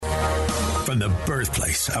from the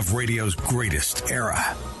birthplace of radio's greatest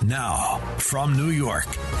era. Now, from New York,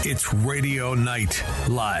 it's Radio Night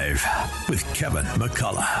Live with Kevin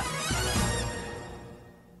McCullough.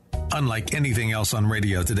 Unlike anything else on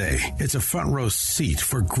radio today, it's a front row seat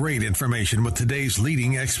for great information with today's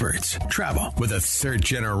leading experts. Travel with a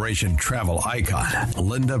third-generation travel icon,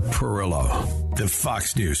 Linda Perillo. The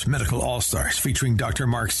Fox News Medical All-Stars featuring Dr.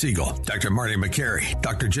 Mark Siegel, Dr. Marty McCary,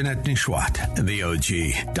 Dr. Jeanette Nishwat, and the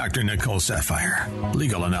OG, Dr. Nicole Sapphire.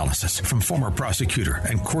 Legal analysis from former prosecutor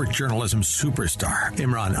and court journalism superstar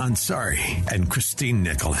Imran Ansari and Christine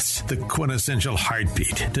Nicholas. The quintessential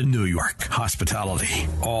heartbeat to New York hospitality.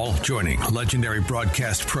 All joining legendary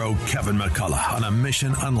broadcast pro Kevin McCullough on a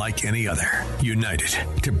mission unlike any other. United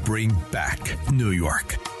to bring back New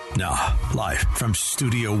York. Now, live from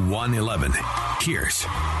Studio 111, here's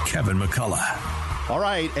Kevin McCullough. All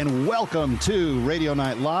right, and welcome to Radio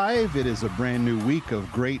Night Live. It is a brand new week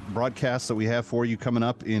of great broadcasts that we have for you coming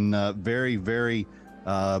up in very, very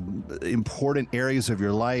important areas of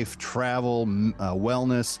your life: travel,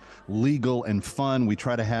 wellness, legal, and fun. We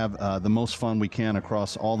try to have the most fun we can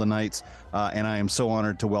across all the nights, and I am so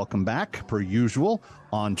honored to welcome back, per usual,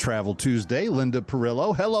 on Travel Tuesday, Linda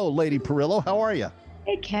Perillo. Hello, Lady Perillo. How are you?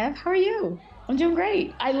 Hey, Kev. How are you? I'm doing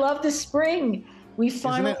great. I love the spring.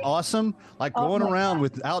 Isn't it awesome? Like going around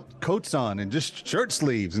without coats on and just shirt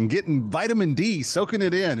sleeves and getting vitamin D, soaking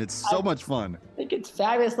it in. It's so much fun. I think it's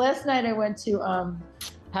fabulous. Last night I went to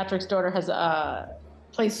Patrick's daughter has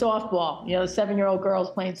plays softball. You know, 7-year-old girls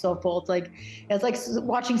playing softball. It's like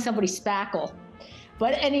watching somebody spackle.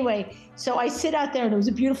 But anyway, so I sit out there and it was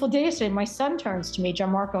a beautiful day yesterday. My son turns to me, John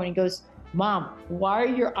Marco, and he goes, "Mom, why are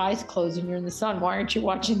your eyes closed when you're in the sun? Why aren't you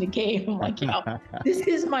watching the game?" I'm like, this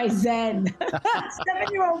is my zen.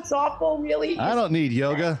 7-year-old softball, really? I don't need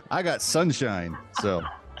yoga. I got sunshine. So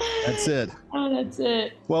that's it. Oh, that's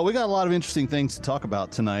it. Well, we got a lot of interesting things to talk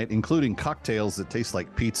about tonight, including cocktails that taste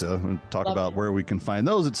like pizza. We'll talk about where we can find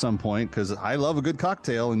those at some point, because I love a good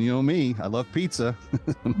cocktail, and you know me, I love pizza.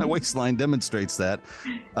 My waistline demonstrates that.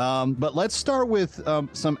 But let's start with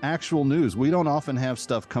some actual news. We don't often have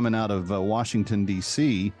stuff coming out of Washington,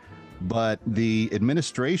 D.C., but the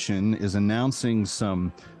administration is announcing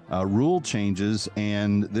some rule changes,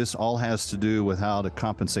 and this all has to do with how to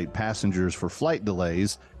compensate passengers for flight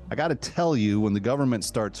delays. I got to tell you, when the government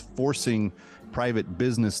starts forcing private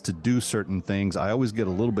business to do certain things, I always get a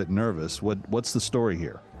little bit nervous. What's the story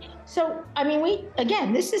here? So, I mean,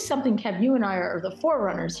 this is something, Kev, you and I are the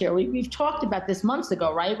forerunners here. We've talked about this months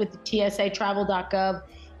ago, right? With the TSA, travel.gov,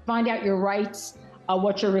 find out your rights,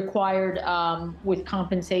 what you're required with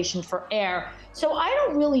compensation for air. So I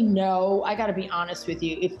don't really know, I got to be honest with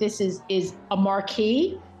you, if this is a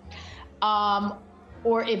marquee,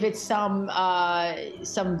 or if it's some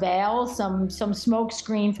veil, some smoke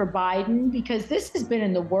screen for Biden, because this has been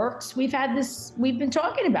in the works. We've been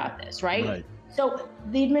talking about this, right? So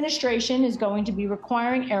the administration is going to be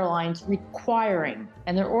requiring airlines,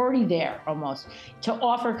 and they're already there almost, to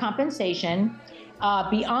offer compensation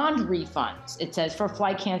beyond refunds, it says, for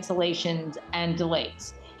flight cancellations and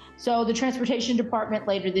delays. So the Transportation Department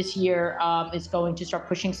later this year is going to start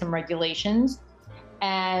pushing some regulations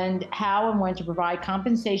and how and when to provide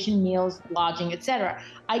compensation, meals, lodging, etc.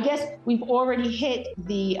 I guess we've already hit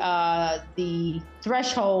the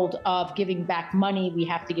threshold of giving back money. We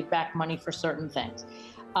have to give back money for certain things.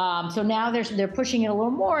 So now they're pushing it a little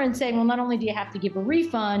more and saying, well, not only do you have to give a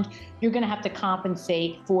refund, you're going to have to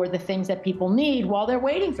compensate for the things that people need while they're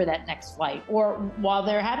waiting for that next flight, or while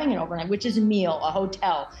they're having an overnight, which is a meal, a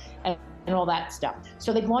hotel, and all that stuff.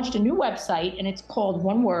 So they've launched a new website, and it's called,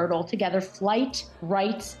 one word altogether,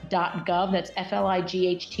 flightrights.gov. That's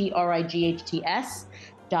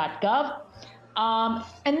FLIGHTRIGHTS.gov.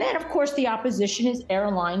 And then, of course, the opposition is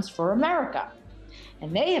Airlines for America.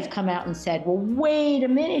 And they have come out and said, well, wait a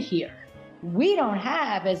minute here. We don't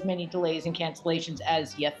have as many delays and cancellations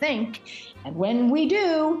as you think. And when we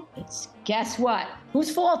do, it's, guess what?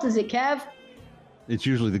 Whose fault is it, Kev? It's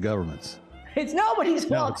usually the government's. It's nobody's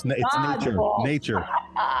fault. No, it's nature.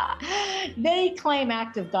 They claim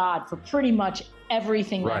act of God for pretty much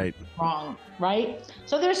everything that's wrong, right?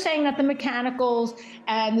 So they're saying that the mechanicals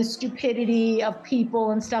and the stupidity of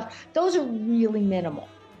people and stuff, those are really minimal,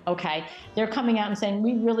 okay? They're coming out and saying,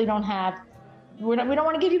 we don't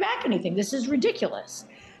want to give you back anything. This is ridiculous.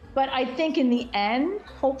 But I think in the end,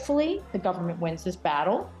 hopefully, the government wins this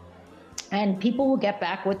battle, and people will get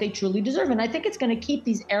back what they truly deserve. And I think it's going to keep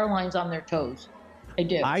these airlines on their toes. I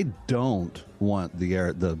do. I don't want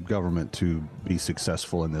the government to be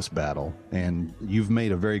successful in this battle. And you've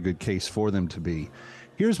made a very good case for them to be.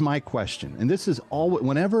 Here's my question, and this is all.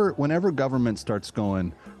 Whenever government starts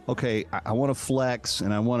going, okay, I want to flex,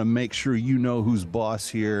 and I want to make sure you know who's boss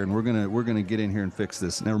here, and we're gonna get in here and fix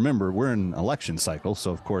this. Now, remember, we're in an election cycle,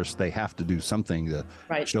 so of course they have to do something to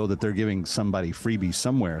show that they're giving somebody freebies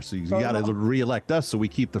somewhere. So you got to reelect us so we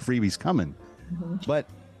keep the freebies coming. Mm-hmm. But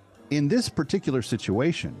in this particular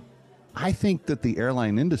situation, I think that the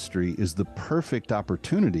airline industry is the perfect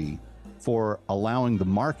opportunity for allowing the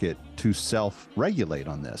market to self-regulate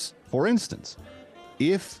on this. For instance,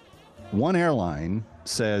 if one airline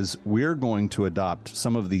says we're going to adopt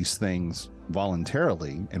some of these things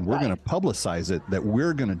voluntarily and we're going to publicize it, that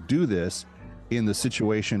we're going to do this in the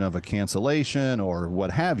situation of a cancellation or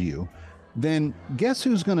what have you, then guess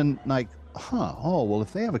who's going to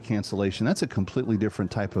if they have a cancellation, that's a completely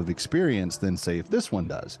different type of experience than, say, if this one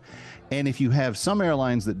does. And if you have some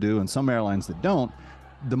airlines that do and some airlines that don't,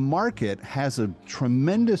 the market has a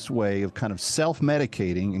tremendous way of kind of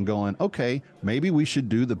self-medicating and going, okay, maybe we should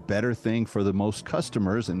do the better thing for the most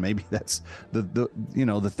customers, and maybe that's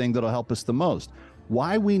the thing that'll help us the most.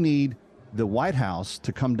 Why we need the White House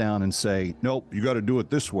to come down and say, nope, you got to do it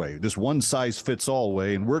this way, this one size fits all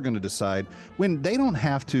way, and we're going to decide, when they don't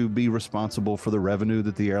have to be responsible for the revenue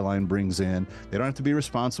that the airline brings in. They don't have to be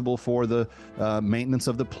responsible for the maintenance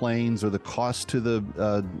of the planes or the cost to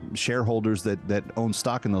the shareholders that own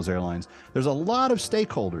stock in those airlines. There's a lot of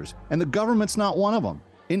stakeholders, and the government's not one of them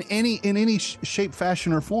in any shape,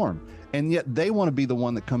 fashion, or form. And yet they want to be the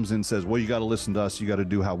one that comes in and says, well, you got to listen to us. You got to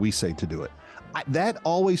do how we say to do it. That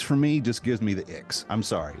always, for me, just gives me the icks. I'm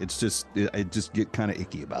sorry. It's just, I just get kind of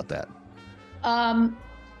icky about that.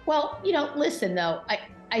 Well, listen, though,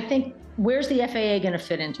 I think, where's the FAA going to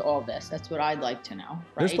fit into all this? That's what I'd like to know. Right?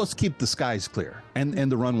 They're supposed to keep the skies clear and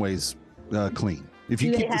the runways clean. If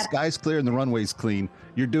you keep the skies clear and the runways clean,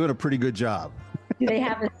 you're doing a pretty good job. Do they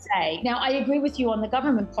have a say? Now, I agree with you on the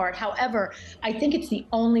government part. However, I think it's the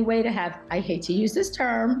only way to have, I hate to use this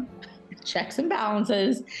term, checks and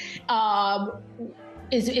balances,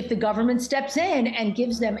 is if the government steps in and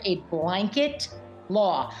gives them a blanket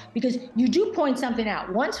law. Because you do point something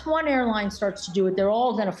out. Once one airline starts to do it, they're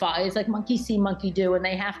all going to follow. It's like monkey see, monkey do, and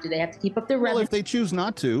they have to keep up their revenue. Well, if they choose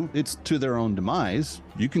not to, it's to their own demise.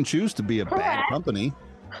 You can choose to be a bad company.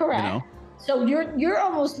 Correct. So you're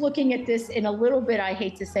almost looking at this in a little bit, I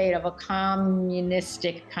hate to say it, of a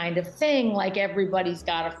communistic kind of thing, like everybody's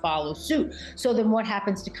got to follow suit. So then what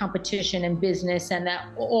happens to competition and business and that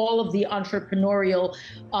all of the entrepreneurial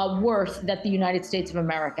worth that the United States of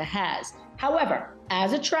America has? However,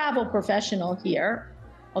 as a travel professional here,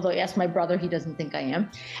 although ask my brother, he doesn't think I am.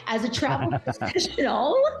 As a travel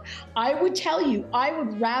professional, I would tell you, I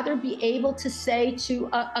would rather be able to say to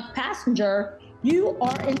a passenger, you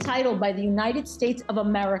are entitled by the United States of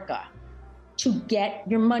America to get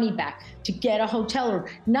your money back, to get a hotel room.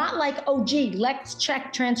 Not like, oh, gee, let's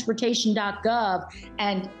check transportation.gov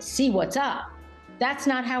and see what's up. That's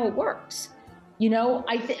not how it works.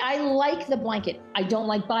 I like the blanket. I don't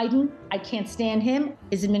like Biden. I can't stand him,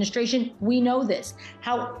 his administration. We know this.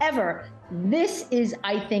 However, this is,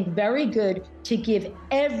 I think, very good to give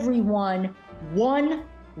everyone one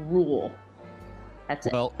rule. That's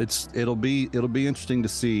it. Well, it'll be interesting to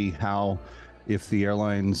see how, if the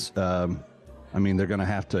airlines, they're going to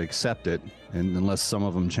have to accept it, and unless some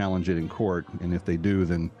of them challenge it in court, and if they do,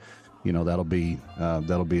 then that'll be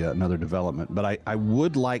another development. But I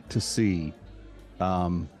would like to see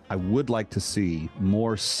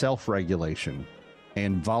more self-regulation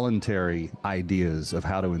and voluntary ideas of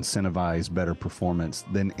how to incentivize better performance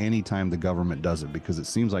than any time the government does it, because it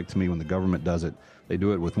seems like to me when the government does it, they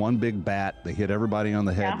do it with one big bat. They hit everybody on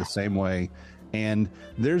the head the same way. And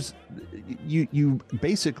you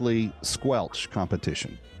basically squelch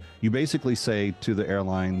competition. You basically say to the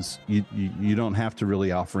airlines, you don't have to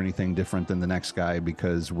really offer anything different than the next guy,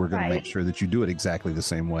 because we're going to make sure that you do it exactly the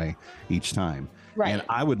same way each time. Right. And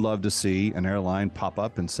I would love to see an airline pop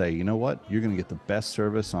up and say, you know what, you're going to get the best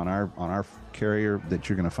service on our carrier that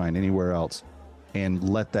you're going to find anywhere else, and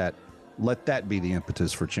let that be the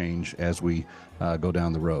impetus for change as we go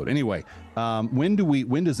down the road. Anyway,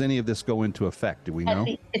 when does any of this go into effect? Do we know?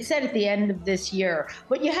 It said at the end of this year.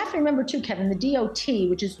 But you have to remember too, Kevin, the DOT,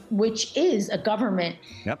 which is a government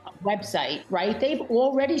website, right? They've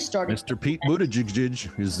already started. Mr. Pete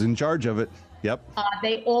Buttigieg is in charge of it. Yep.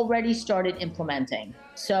 They already started implementing.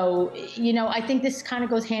 So, I think this kind of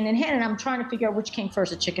goes hand in hand, and I'm trying to figure out which came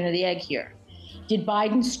first, the chicken or the egg here. Did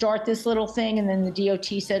Biden start this little thing, and then the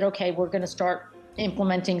DOT said, okay, we're going to start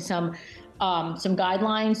implementing some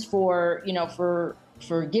guidelines for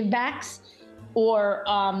givebacks? Or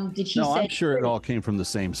did he say? No, I'm sure it all came from the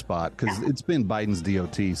same spot, because it's been Biden's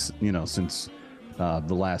DOT, since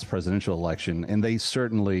the last presidential election, and they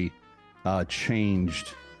certainly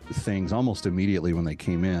changed things almost immediately when they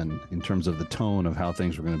came in terms of the tone of how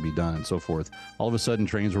things were going to be done and so forth. All of a sudden,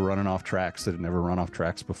 trains were running off tracks that had never run off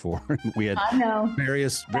tracks before. We had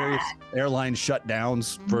various airline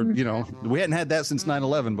shutdowns for, we hadn't had that since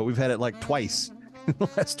 9/11, but we've had it like twice in the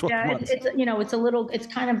last 12 months. It's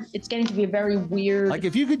getting to be a very weird. Like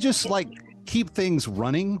if you could just keep things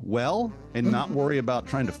running well and not worry about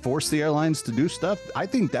trying to force the airlines to do stuff, I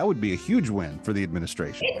think that would be a huge win for the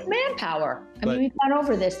administration. It's manpower. I mean, we've gone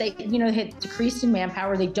over this. They, had decreased in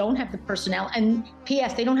manpower. They don't have the personnel, and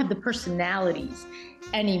P.S. they don't have the personalities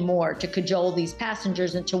anymore to cajole these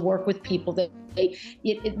passengers and to work with people.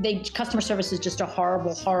 Customer service is just a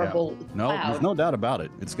horrible. No, there's no doubt about it.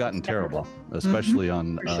 It's gotten terrible, especially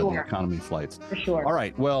on the economy flights. For sure. All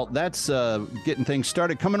right. Well, that's getting things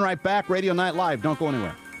started. Coming right back. Radio Night Live. Don't go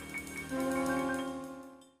anywhere.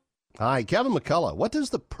 Hi, Kevin McCullough. What does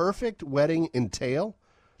the perfect wedding entail?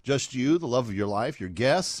 Just you, the love of your life, your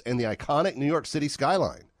guests, and the iconic New York City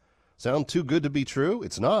skyline. Sound too good to be true?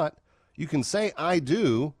 It's not. You can say I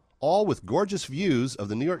do, all with gorgeous views of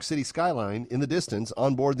the New York City skyline in the distance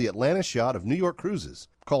on board the Atlantis yacht of New York Cruises.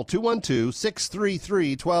 Call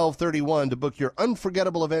 212-633-1231 to book your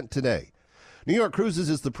unforgettable event today. New York Cruises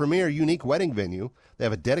is the premier unique wedding venue. They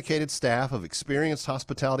have a dedicated staff of experienced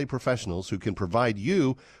hospitality professionals who can provide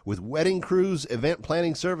you with wedding cruise event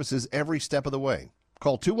planning services every step of the way.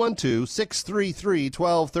 Call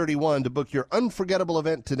 212-633-1231 to book your unforgettable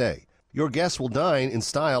event today. Your guests will dine in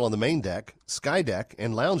style on the main deck, sky deck,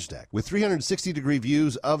 and lounge deck with 360-degree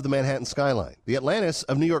views of the Manhattan skyline. The Atlantis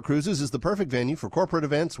of New York Cruises is the perfect venue for corporate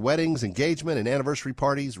events, weddings, engagement, and anniversary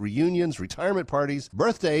parties, reunions, retirement parties,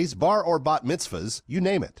 birthdays, bar or bat mitzvahs, you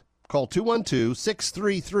name it. Call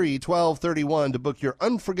 212-633-1231 to book your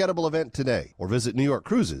unforgettable event today or visit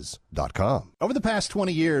NewYorkCruises.com. Over the past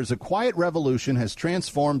 20 years, a quiet revolution has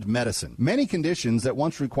transformed medicine. Many conditions that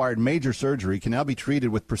once required major surgery can now be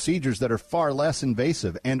treated with procedures that are far less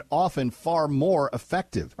invasive and often far more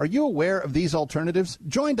effective. Are you aware of these alternatives?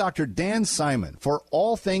 Join Dr. Dan Simon for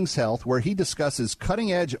All Things Health, where he discusses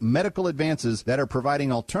cutting-edge medical advances that are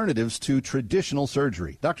providing alternatives to traditional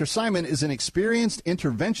surgery. Dr. Simon is an experienced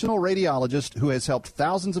interventional radiologist who has helped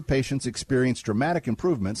thousands of patients experience dramatic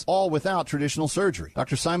improvements, all without traditional surgery.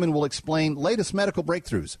 Dr. Simon will explain latest medical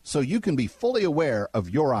breakthroughs so you can be fully aware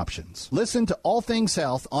of your options. Listen to All Things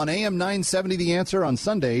Health on AM 970 The Answer on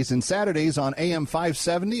Sundays and Saturdays on AM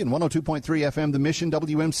 570 and 102.3 FM The Mission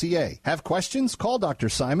WMCA. Have questions? Call Dr.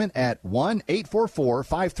 Simon at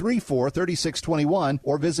 1-844-534-3621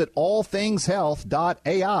 or visit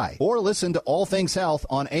allthingshealth.ai or listen to All Things Health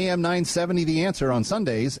on AM 970 The Answer on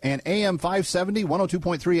Sundays and AM 570,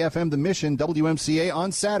 102.3 FM The Mission WMCA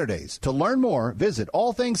on Saturdays. To learn more, visit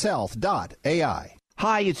allthingshealth.ai.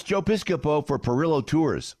 Hi, it's Joe Piscopo for Perillo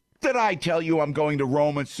Tours. Did I tell you I'm going to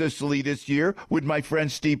Rome and Sicily this year with my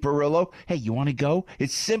friend Steve Perillo? Hey, you want to go?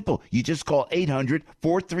 It's simple. You just call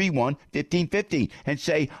 800-431-1515 and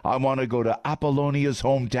say, I want to go to Apollonia's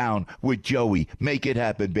hometown with Joey. Make it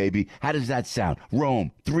happen, baby. How does that sound?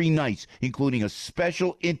 Rome, 3 nights, including a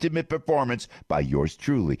special intimate performance by yours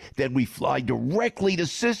truly. Then we fly directly to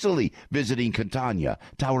Sicily, visiting Catania,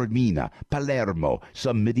 Taormina, Palermo,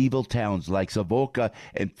 some medieval towns like Savoca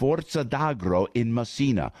and Forza d'Agro in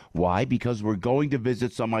Messina. Why? Because we're going to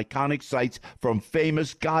visit some iconic sites from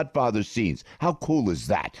famous Godfather scenes. How cool is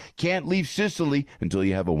that? Can't leave Sicily until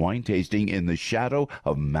you have a wine tasting in the shadow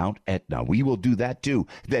of Mount Etna. We will do that too.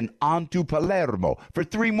 Then on to Palermo for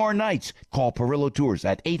 3 more nights. Call Perillo Tours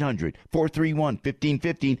at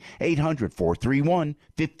 800-431-1515,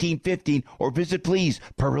 800-431-1515, or visit please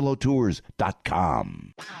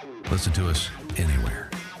perillotours.com. Listen to us anywhere.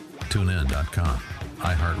 TuneIn.com,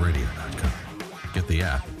 iHeartRadio.com. Get the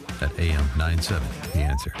app at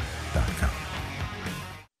AM970theanswer.com.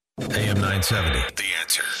 AM 970, The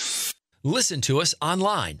Answer. Listen to us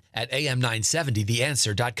online at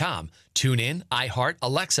am970theanswer.com. Tune in, iHeart,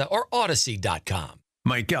 Alexa, or Odyssey.com.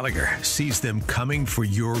 Mike Gallagher sees them coming for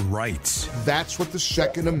your rights. That's what the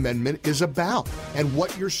Second Amendment is about. And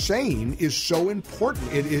what you're saying is so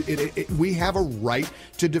important. We have a right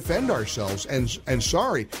to defend ourselves. And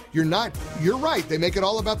sorry, you're right. They make it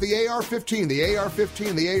all about the AR-15, the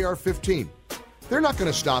AR-15, the AR-15. They're not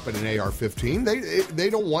going to stop at an AR-15. They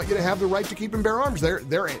don't want you to have the right to keep and bear arms.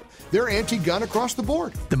 They're anti-gun across the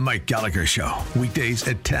board. The Mike Gallagher Show, weekdays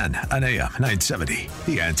at 10 on AM 970.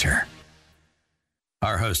 The Answer.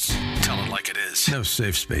 Our hosts tell it like it is. No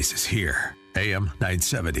safe spaces here. AM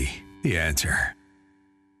 970, The Answer.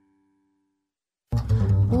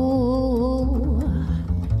 Ooh,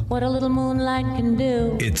 what a little moonlight can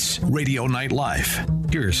do. It's Radio Night Live.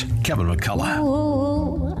 Here's Kevin McCullough.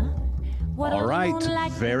 All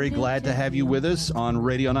right. Very glad to have you with us on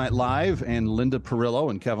Radio Night Live, and Linda Perillo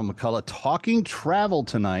and Kevin McCullough talking travel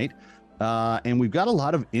tonight. And we've got a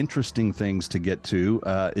lot of interesting things to get to.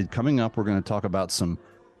 Coming up, we're going to talk about some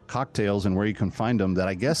cocktails and where you can find them that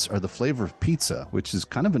I guess are the flavor of pizza, which is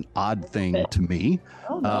kind of an odd thing to me.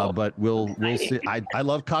 Oh, no. But we'll see. I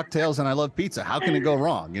love cocktails and I love pizza. How can it go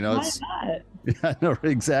wrong? You know, it's yeah, no,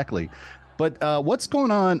 exactly. But what's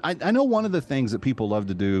going on? I know one of the things that people love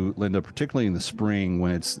to do, Linda, particularly in the spring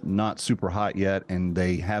when it's not super hot yet and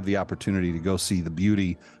they have the opportunity to go see the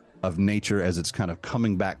beauty of nature as it's kind of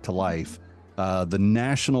coming back to life. The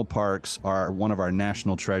national parks are one of our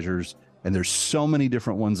national treasures. And there's so many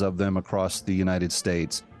different ones of them across the United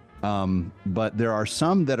States. But there are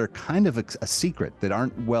some that are kind of a secret that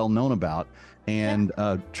aren't well known about. And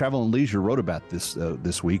Travel and Leisure wrote about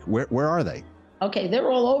this week. Where are they? Okay,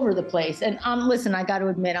 they're all over the place. And listen, I got to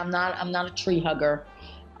admit, I'm not a tree hugger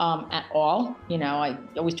at all. You know, I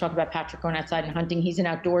always talk about Patrick going outside and hunting. He's an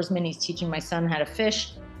outdoorsman. He's teaching my son how to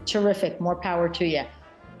fish. Terrific. More power to you.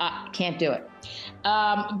 Can't do it.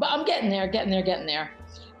 But I'm getting there.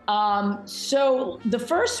 So the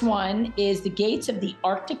first one is the gates of the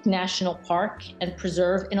Arctic National Park and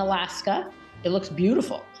Preserve in Alaska. It looks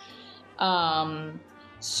beautiful.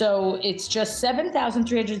 So it's just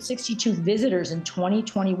 7,362 visitors in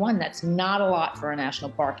 2021. That's not a lot for a national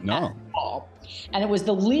park at all. And it was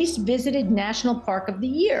the least visited national park of the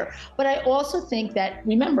year. But I also think that,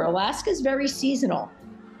 remember, Alaska is very seasonal.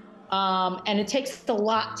 And it takes a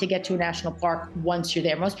lot to get to a national park once you're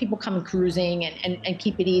there. Most people come in cruising and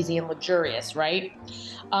keep it easy and luxurious, right?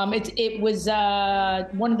 It was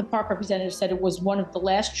one of the park representatives said it was one of the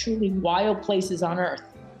last truly wild places on Earth.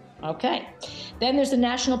 Okay. Then there's the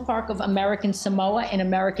National Park of American Samoa in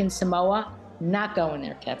American Samoa. Not going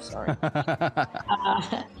there, Kev, sorry.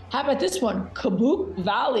 How about this one? Kabuk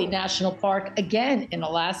Valley National Park, again in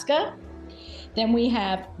Alaska. Then we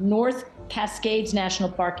have North Cascades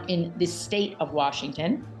National Park in the state of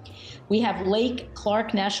Washington. We have Lake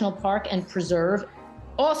Clark National Park and Preserve.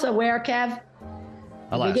 Also where, Kev?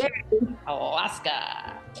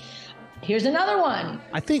 Alaska. Here's another one.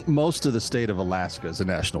 I think most of the state of Alaska is a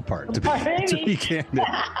national park, to be candid.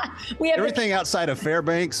 We have everything outside of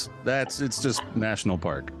Fairbanks, it's just national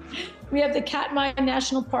park. We have the Katmai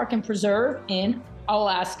National Park and Preserve in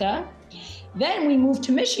Alaska. Then we move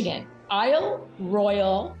to Michigan. Isle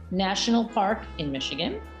Royal National Park in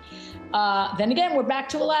Michigan. Then again, we're back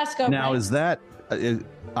to Alaska. Now, right? Is that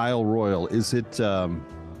Isle Royal? Is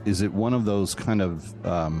it one of those kind of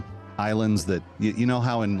islands that you know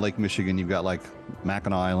how in Lake Michigan you've got like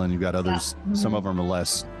Mackinac Island, you've got others. Yeah. Mm-hmm. Some of them are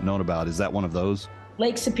less known about. Is that one of those?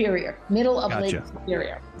 Lake Superior, middle of Gotcha. Lake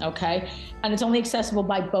Superior. Okay, and it's only accessible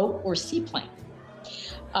by boat or seaplane.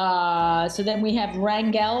 So then we have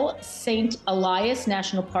Wrangell St. Elias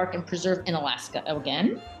National Park and Preserve in Alaska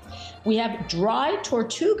again. We have Dry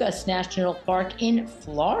Tortugas National Park in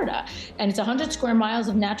Florida, and it's 100 square miles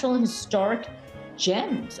of natural and historic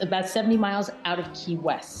gems, about 70 miles out of Key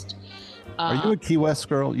West. Are you a Key West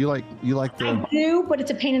girl? You like the... I do, but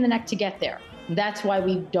it's a pain in the neck to get there. That's why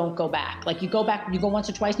we don't go back. Like you go once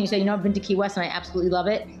or twice and you say, I've been to Key West and I absolutely love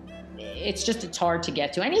it. It's hard to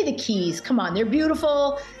get to. Any of the Keys, come on, they're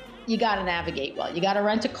beautiful. You got to navigate well. You got to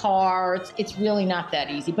rent a car. It's really not that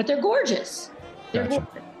easy, but they're gorgeous. They're gorgeous.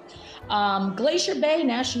 Glacier Bay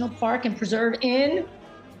National Park and Preserve in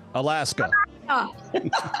Alaska.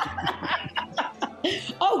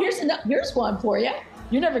 Oh, here's one for you.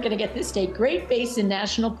 You're never going to get this state. Great Basin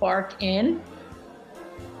National Park in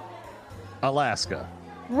Alaska.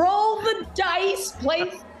 Roll the dice,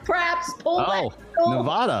 play craps, pull back.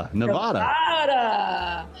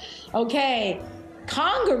 Nevada. Okay.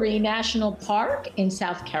 Congaree National Park in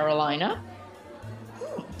South Carolina.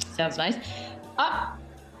 Sounds nice.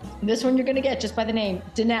 This one you're going to get just by the name.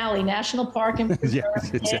 Denali National Park in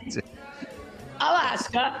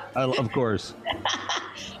Alaska. Of course.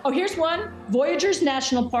 Oh, here's one. Voyagers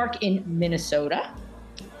National Park in Minnesota.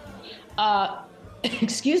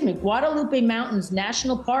 Guadalupe Mountains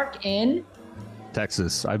National Park in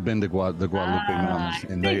Texas. I've been to the Guadalupe Mountains,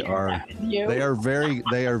 and they are very,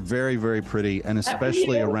 very pretty, and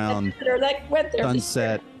especially around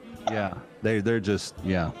sunset. Yeah, they're just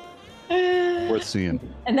worth seeing.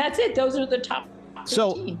 And that's it. Those are the top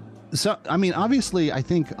 15. So I mean, obviously, I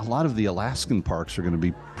think a lot of the Alaskan parks are going to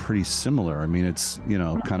be pretty similar. I mean, it's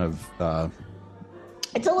kind of.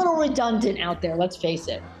 It's a little redundant out there. Let's face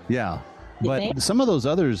it. Yeah. But some of those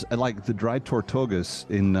others, like the dried tortugas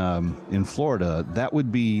in Florida, that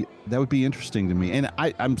would be interesting to me. And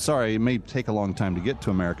I'm sorry, it may take a long time to get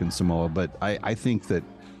to American Samoa, but I think that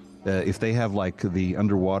if they have like the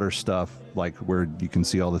underwater stuff, like where you can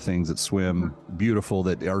see all the things that swim, beautiful,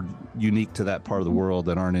 that are unique to that part of the world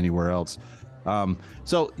that aren't anywhere else.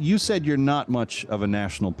 So you said you're not much of a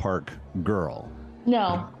national park girl.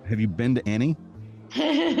 No. Have you been to any?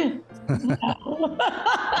 No.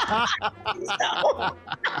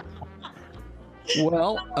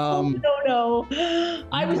 Well, no.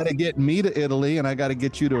 I got to get me to Italy, and I got to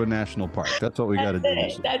get you to a national park. That's what we got to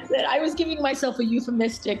do. That's it. I was giving myself a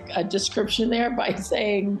euphemistic description there by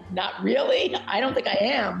saying, not really. I don't think I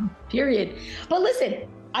am, period. But listen,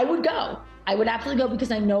 I would go. I would absolutely go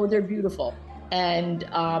because I know they're beautiful. And,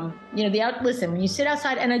 listen, when you sit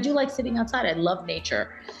outside, and I do like sitting outside. I love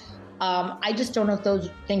nature. I just don't know if those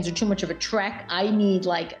things are too much of a trek. I need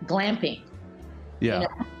like glamping. Yeah.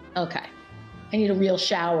 Okay. I need a real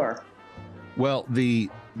shower. Well,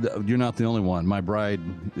 you're not the only one. My bride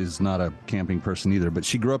is not a camping person either, but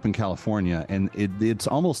she grew up in California, and it's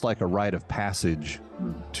almost like a rite of passage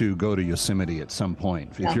to go to Yosemite at some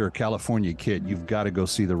point. If you're a California kid, you've got to go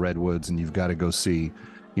see the redwoods, and you've got to go see,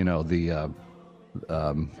 the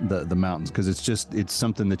mountains, because it's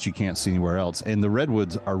something that you can't see anywhere else. And the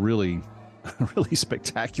redwoods are really, really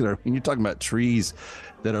spectacular. I mean, you're talking about trees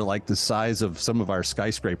that are like the size of some of our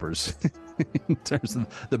skyscrapers in terms of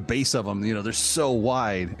the base of them. They're so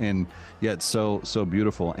wide and yet so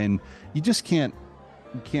beautiful. And you just can't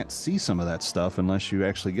see some of that stuff unless you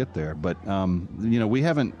actually get there. But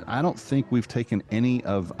I don't think we've taken any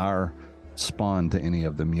of our spawn to any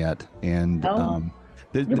of them yet. And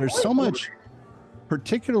there's so much,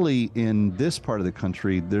 particularly in this part of the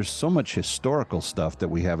country, there's so much historical stuff that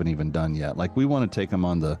we haven't even done yet. Like, we want to take them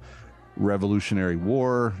on the Revolutionary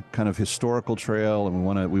War kind of historical trail, and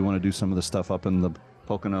we want to do some of the stuff up in the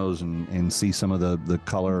Poconos and see some of the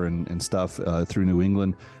color and stuff through New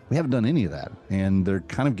England. We haven't done any of that, and they're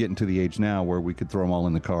kind of getting to the age now where we could throw them all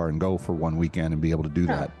in the car and go for one weekend and be able to do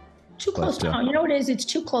that. Too close to home. You know what it is? It's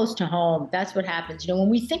too close to home. That's what happens. When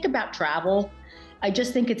we think about travel, I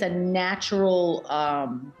just think it's a natural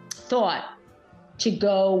thought to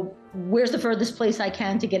go, where's the furthest place I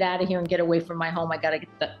can to get out of here and get away from my home? I got to get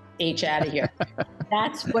the H out of here.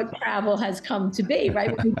 That's what travel has come to be,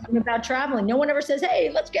 right? When we think about traveling, no one ever says,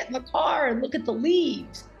 hey, let's get in the car and look at the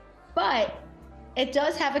leaves. But it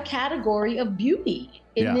does have a category of beauty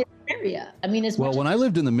in this area. I mean, when I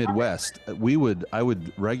lived in the Midwest, I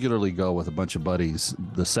would regularly go with a bunch of buddies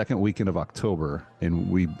the second weekend of October,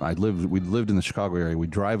 and we lived in the Chicago area. We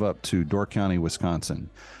drive up to Door County,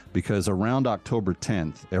 Wisconsin, because around October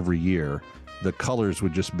 10th every year, the colors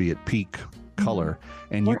would just be at peak color,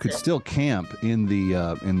 and you could still camp in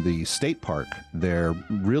the state park there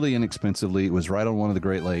really inexpensively. It was right on one of the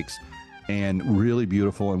Great Lakes, and really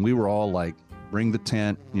beautiful. And we were all like, bring the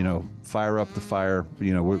tent, fire up the fire,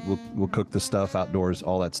 we'll cook the stuff outdoors,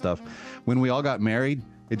 all that stuff. When we all got married,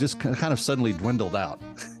 it just kind of suddenly dwindled out.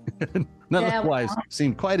 None of the wives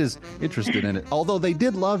seemed quite as interested in it. Although they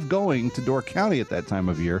did love going to Door County at that time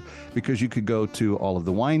of year, because you could go to all of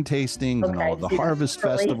the wine tastings and all of the harvest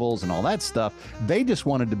festivals and all that stuff. They just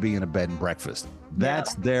wanted to be in a bed and breakfast.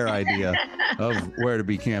 That's their idea of where to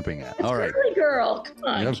be camping at. All right. Girl, come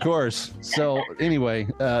on. Of course. So anyway,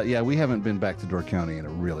 we haven't been back to Door County in a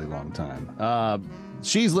really long time.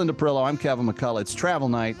 She's Linda Perillo. I'm Kevin McCullough. It's travel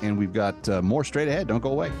night, and we've got more straight ahead. Don't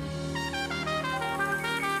go away.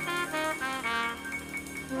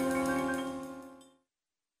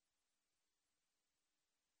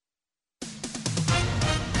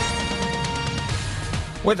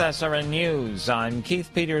 With SRN News, I'm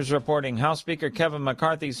Keith Peters reporting. House Speaker Kevin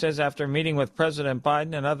McCarthy says after meeting with President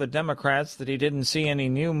Biden and other Democrats that he didn't see any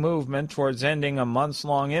new movement towards ending a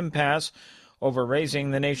months-long impasse over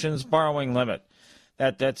raising the nation's borrowing limit.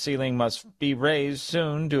 That debt ceiling must be raised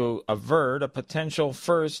soon to avert a potential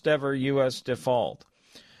first-ever U.S. default.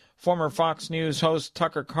 Former Fox News host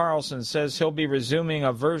Tucker Carlson says he'll be resuming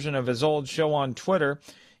a version of his old show on Twitter.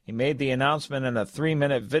 He made the announcement in a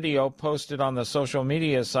 3-minute video posted on the social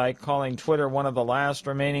media site, calling Twitter one of the last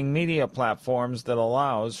remaining media platforms that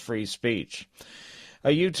allows free speech. A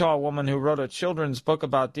Utah woman who wrote a children's book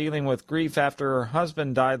about dealing with grief after her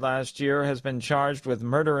husband died last year has been charged with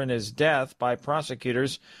murder in his death by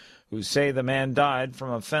prosecutors who say the man died from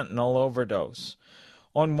a fentanyl overdose.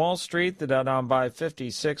 On Wall Street, the Dow down by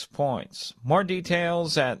 56 points. More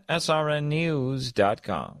details at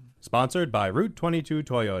srnnews.com. Sponsored by Route 22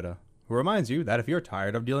 Toyota, who reminds you that if you're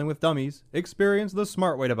tired of dealing with dummies, experience the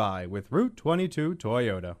smart way to buy with Route 22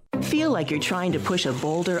 Toyota. Feel like you're trying to push a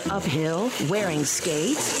boulder uphill wearing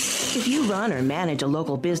skates? If you run or manage a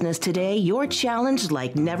local business today, you're challenged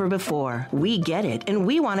like never before. We get it, and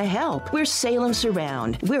we want to help. We're Salem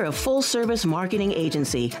Surround. We're a full-service marketing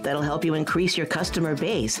agency that'll help you increase your customer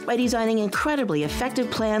base by designing incredibly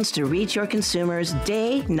effective plans to reach your consumers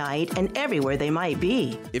day, night, and everywhere they might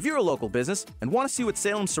be. If you're a local business and want to see what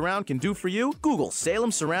Salem Surround can do for you, Google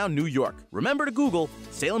Salem Surround New York. Remember to Google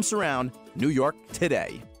Salem Surround New York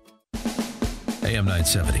today. AM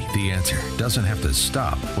 970, The Answer, doesn't have to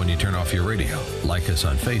stop when you turn off your radio. Like us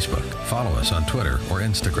on Facebook, follow us on Twitter or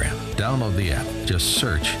Instagram. Download the app. Just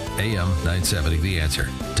search AM 970, The Answer.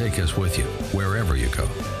 Take us with you wherever you go.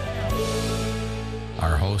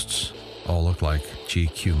 Our hosts all look like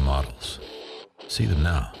GQ models. See them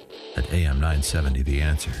now at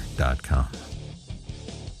am970theanswer.com.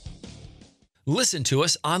 Listen to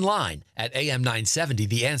us online at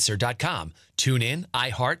am970theanswer.com. Tune in,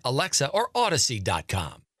 iHeart, Alexa, or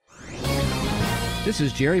Odyssey.com. This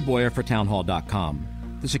is Jerry Boyer for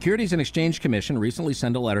townhall.com. The Securities and Exchange Commission recently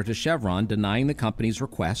sent a letter to Chevron denying the company's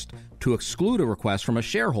request to exclude a request from a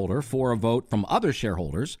shareholder for a vote from other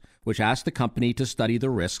shareholders, which asked the company to study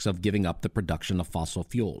the risks of giving up the production of fossil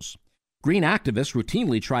fuels. Green activists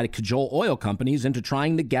routinely try to cajole oil companies into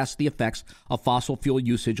trying to guess the effects of fossil fuel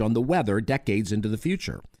usage on the weather decades into the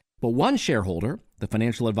future. But one shareholder, the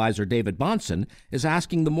financial advisor David Bahnsen, is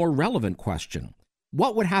asking the more relevant question.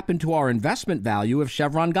 What would happen to our investment value if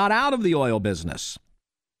Chevron got out of the oil business?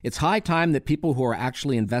 It's high time that people who are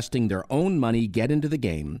actually investing their own money get into the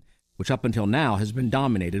game, which up until now has been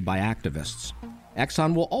dominated by activists.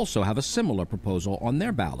 Exxon will also have a similar proposal on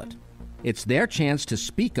their ballot. It's their chance to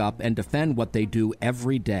speak up and defend what they do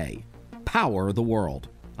every day. Power the world.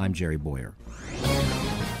 I'm Jerry Boyer.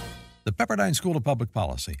 The Pepperdine School of Public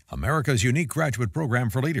Policy, America's unique graduate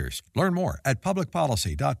program for leaders. Learn more at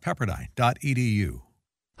publicpolicy.pepperdine.edu.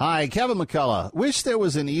 Hi, Kevin McCullough. Wish there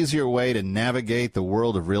was an easier way to navigate the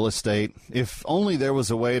world of real estate. If only there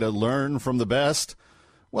was a way to learn from the best.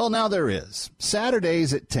 Well, now there is.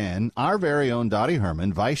 Saturdays at 10, our very own Dottie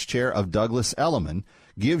Herman, Vice Chair of Douglas Elliman,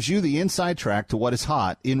 gives you the inside track to what is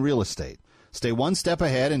hot in real estate. Stay one step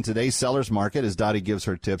ahead in today's seller's market as Dottie gives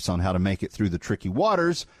her tips on how to make it through the tricky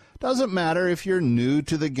waters. Doesn't matter if you're new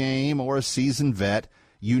to the game or a seasoned vet,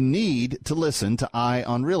 you need to listen to Eye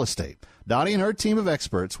on Real Estate. Dottie and her team of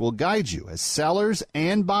experts will guide you as sellers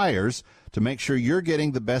and buyers to make sure you're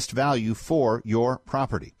getting the best value for your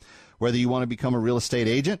property. Whether you want to become a real estate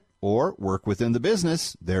agent or work within the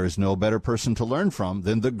business, there is no better person to learn from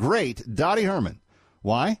than the great Dottie Herman.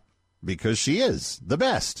 Why? Because she is the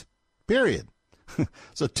best, period.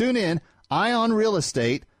 So tune in, Eye on Real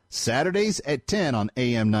Estate, Saturdays at 10 on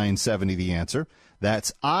AM 970 The Answer.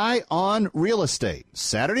 That's Eye on Real Estate,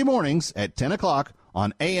 Saturday mornings at 10 o'clock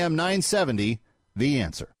on AM 970 The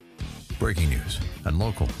Answer. Breaking news and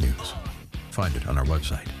local news. Find it on our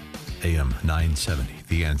website,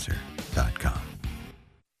 am970theanswer.com.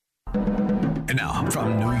 And now,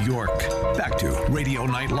 from New York, back to Radio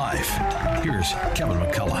Night Live. Here's Kevin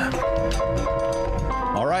McCullough.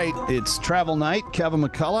 All right, it's travel night. Kevin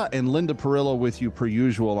McCullough and Linda Perillo with you per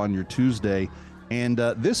usual on your Tuesday. And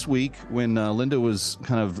this week, when Linda was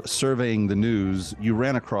kind of surveying the news, you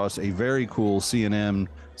ran across a very cool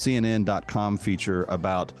CNN.com feature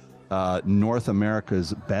about North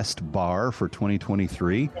America's best bar for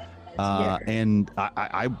 2023. And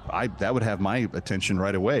I that would have my attention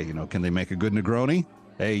right away. You know, can they make a good Negroni?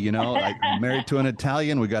 Hey, you know, I'm married to an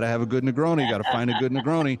Italian. We got to have a good Negroni. Got to find a good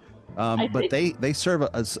Negroni. But they serve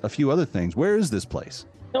a few other things. Where is this place?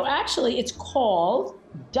 So actually, it's called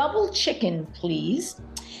Double Chicken, Please,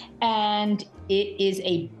 and it is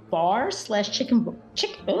a bar slash chicken.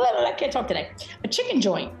 I can't talk today. A chicken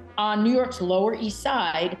joint on New York's Lower East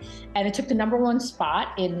Side, and it took the #1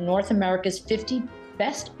 spot in North America's 50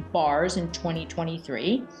 best bars in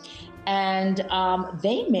 2023, and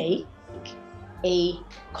they make a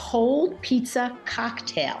cold pizza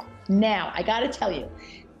cocktail. Now, I got to tell you,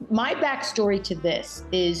 my backstory to this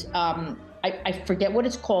is I forget what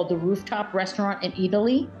it's called, the rooftop restaurant in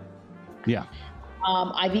Italy. Yeah.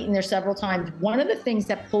 I've eaten there several times. One of the things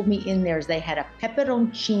that pulled me in there is they had a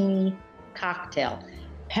pepperoncini cocktail,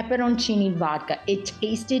 pepperoncini vodka. It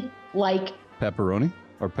tasted like pepperoni.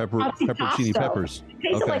 Or pepperoncini peppers. It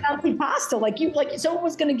tasted like antipasto, like someone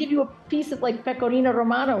was going to give you a piece of like pecorino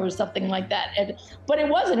romano or something like that. But it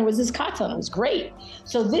wasn't. It was this cocktail. And it was great.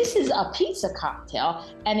 So this is a pizza cocktail,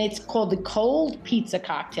 and it's called the cold pizza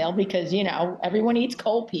cocktail because, you know, everyone eats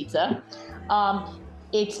cold pizza.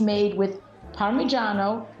 It's made with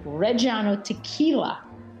Parmigiano Reggiano tequila,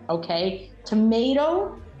 okay?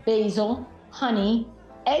 Tomato, basil, honey,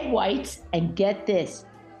 egg whites, and get this,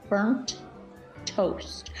 burnt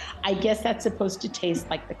toast. I guess that's supposed to taste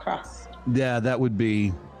like the crust. Yeah, that would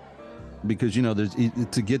be, because,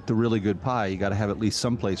 to get the really good pie, you got to have at least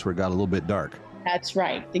some place where it got a little bit dark. That's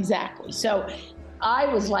right, exactly. So I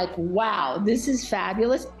was like, wow, this is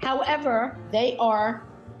fabulous. However, they are,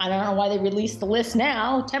 I don't know why they released the list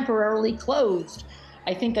now, temporarily closed.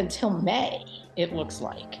 I think until May, it looks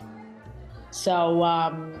like. So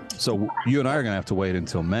so you and I are going to have to wait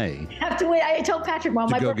until May. Have to wait. I told Patrick, well,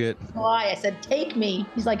 my birthday get... is July. I said, take me.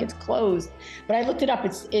 He's like, it's closed. But I looked it up.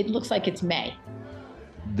 It looks like it's May.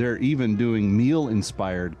 They're even doing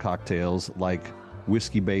meal-inspired cocktails like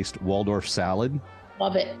whiskey-based Waldorf salad.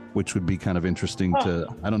 Love it. Which would be kind of interesting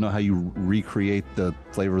to, I don't know how you recreate the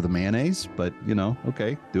flavor of the mayonnaise, but,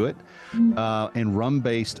 okay, do it. And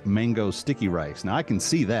rum-based mango sticky rice. Now, I can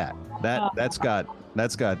see that. That's got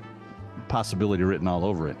possibility written all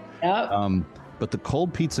over it. Yep. But the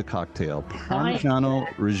cold pizza cocktail, Parmigiano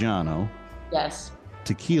Reggiano, yes,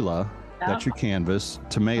 tequila, that's your canvas,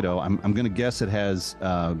 tomato. I'm going to guess it has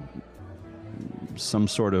some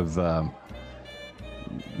sort of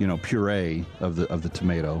puree of the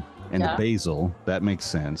tomato and the basil. That makes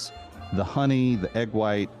sense. The honey, the egg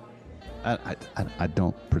white. I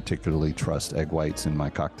don't particularly trust egg whites in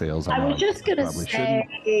my cocktails. I was just going to say,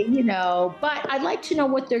 but I'd like to know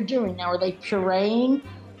what they're doing now. Are they pureeing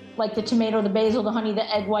like the tomato, the basil, the honey, the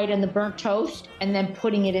egg white, and the burnt toast, and then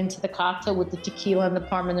putting it into the cocktail with the tequila and the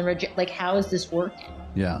parm and the Reggiano? Like, how is this working?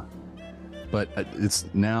 Yeah. But it's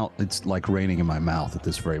like raining in my mouth at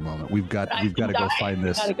this very moment. We've got to go find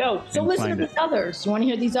this. Gotta go. So listen to these others. You want to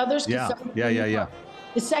hear these others? Yeah.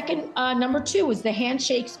 The second, number 2 is the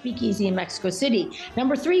Handshake Speakeasy in Mexico City.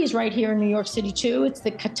 Number 3 is right here in New York City, too. It's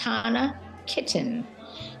the Katana Kitten.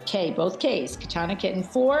 Both Ks, Katana Kitten.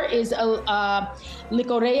 4 is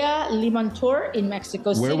Licorea Limantur in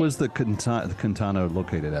Mexico City. Where was the Katana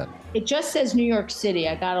located at? It just says New York City.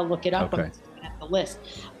 I got to look it up. Okay. I'm looking at the list.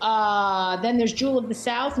 Then there's Jewel of the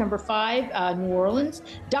South, number 5, New Orleans.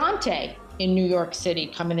 Dante in New York City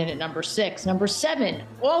coming in at number 6. Number 7,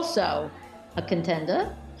 also a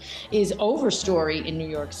contender, is Overstory in New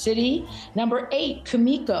York City. Number 8,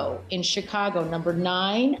 Kumiko in Chicago. Number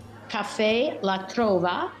 9, Cafe La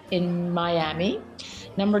Trova in Miami.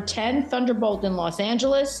 Number 10, Thunderbolt in Los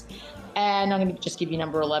Angeles. And I'm going to just give you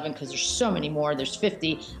number 11 because there's so many more. There's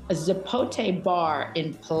 50. A Zapote Bar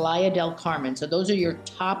in Playa del Carmen. So those are your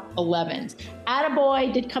top 11s.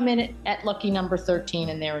 Attaboy did come in at lucky number 13,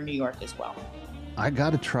 and they're in New York as well. I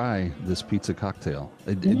got to try this pizza cocktail.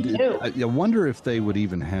 I wonder if they would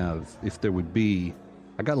even have, if there would be,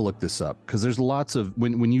 I got to look this up because there's lots of,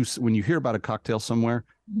 when you hear about a cocktail somewhere,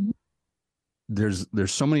 there's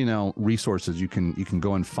so many now resources you can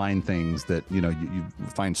go and find things that, you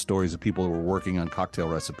find stories of people who are working on cocktail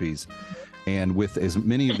recipes. And with as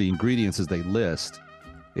many of the ingredients as they list,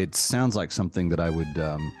 it sounds like something that I would,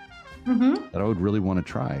 that I would really want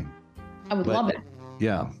to try. I would love it.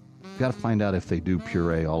 Yeah. Got to find out if they do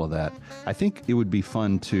puree all of that. I think it would be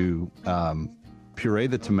fun to puree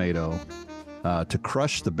the tomato, to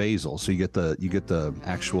crush the basil, so you get the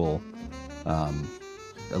actual a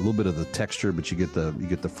little bit of the texture, but you get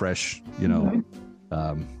the fresh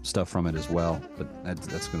stuff from it as well. But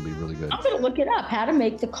that's going to be really good. I'm going to look it up. How to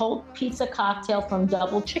make the cold pizza cocktail from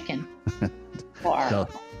double chicken.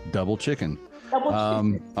 Double chicken.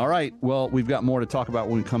 All right. Well, we've got more to talk about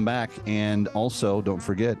when we come back. And also, don't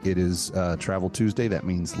forget, it is Travel Tuesday. That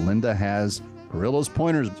means Linda has Gorillas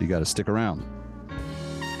Pointers. So you got to stick around.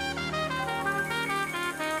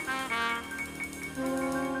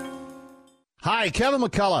 Hi, Kevin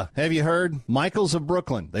McCullough. Have you heard? Michaels of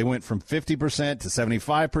Brooklyn. They went from 50% to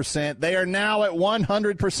 75%. They are now at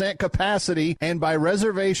 100% capacity. And by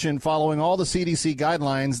reservation, following all the CDC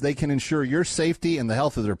guidelines, they can ensure your safety and the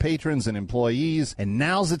health of their patrons and employees. And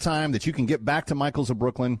now's the time that you can get back to Michaels of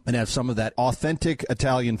Brooklyn and have some of that authentic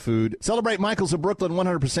Italian food. Celebrate Michaels of Brooklyn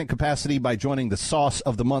 100% capacity by joining the Sauce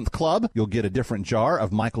of the Month Club. You'll get a different jar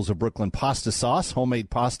of Michaels of Brooklyn pasta sauce,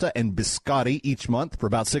 homemade pasta, and biscotti each month for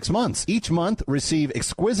about 6 months. Each month, receive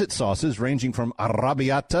exquisite sauces ranging from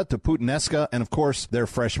arrabbiata to puttanesca and, of course, their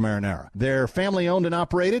fresh marinara. They're family-owned and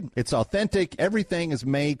operated. It's authentic. Everything is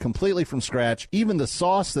made completely from scratch. Even the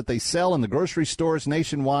sauce that they sell in the grocery stores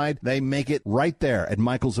nationwide, they make it right there at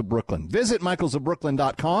Michaels of Brooklyn. Visit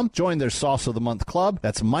michaelsofbrooklyn.com. Join their Sauce of the Month Club.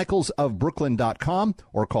 That's michaelsofbrooklyn.com,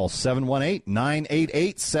 or call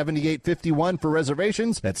 718-988-7851 for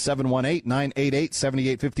reservations. That's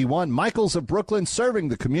 718-988-7851. Michaels of Brooklyn, serving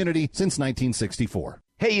the community since 1964.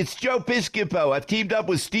 Hey, it's Joe Piscopo. I've teamed up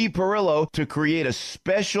with Steve Perillo to create a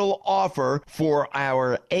special offer for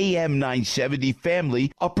our AM 970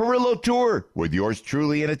 family, a Perillo tour with yours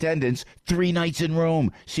truly in attendance, 3 nights in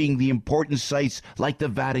Rome, seeing the important sites like the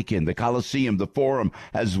Vatican, the Colosseum, the Forum,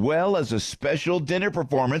 as well as a special dinner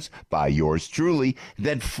performance by yours truly.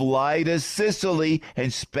 Then fly to Sicily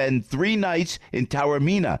and spend 3 nights in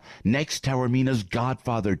Taormina. Next, Taormina's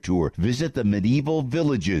Godfather tour. Visit the medieval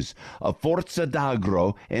villages of Forza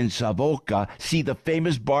d'Agro and Savoca. See the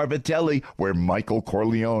famous Barbatelli, where Michael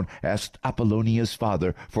Corleone asked Apollonia's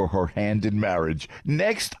father for her hand in marriage.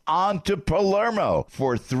 Next, on to Palermo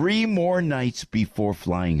for 3 more nights before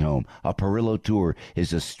flying home. A Perillo tour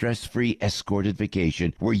is a stress-free escorted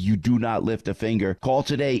vacation where you do not lift a finger. Call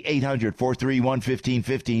today,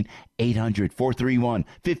 800-431-1515,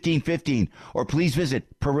 800-431-1515, or please visit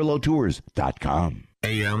PerilloTours.com.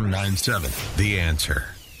 AM 97, The Answer.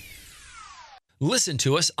 Listen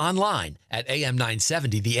to us online at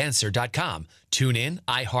am970theanswer.com. Tune in,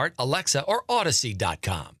 iHeart, Alexa, or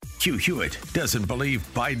Odyssey.com. Hugh Hewitt doesn't believe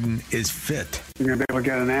Biden is fit. You're going to be able to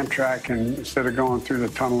get an Amtrak, and instead of going through the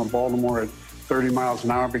tunnel of Baltimore at 30 miles an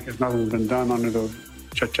hour because nothing's been done under the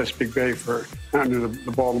Chesapeake Bay under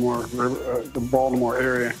the Baltimore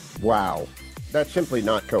area. Wow. That's simply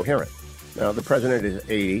not coherent. Now, the president is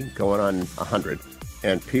 80, going on 100,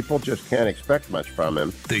 and people just can't expect much from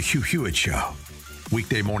him. The Hugh Hewitt Show.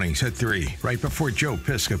 Weekday mornings at 3, right before Joe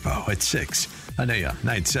Piscopo at 6 on AM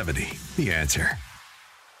 970. The Answer.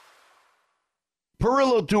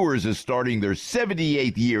 Perillo Tours is starting their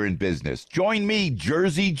 78th year in business. Join me,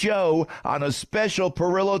 Jersey Joe, on a special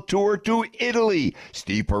Perillo tour to Italy.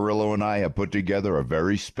 Steve Perillo and I have put together a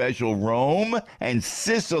very special Rome and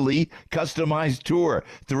Sicily customized tour.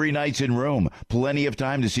 3 nights in Rome, plenty of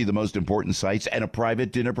time to see the most important sites, and a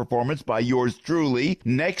private dinner performance by yours truly.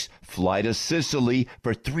 Next, fly to Sicily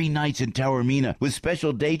for 3 nights in Taormina with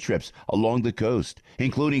special day trips along the coast,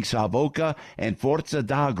 including Savoca and Forza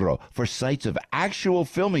d'Agro for sites of actual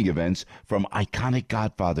filming events from iconic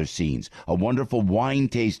Godfather scenes, a wonderful wine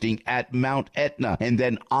tasting at Mount Etna, and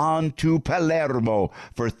then on to Palermo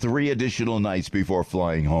for 3 additional nights before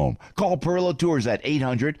flying home. Call Perillo Tours at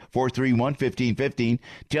 800-431-1515.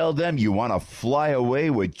 Tell them you want to fly away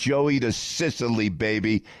with Joey to Sicily,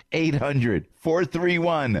 baby.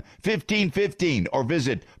 800-431-1515 or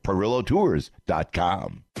visit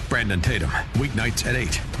PerilloTours.com. Brandon Tatum, weeknights at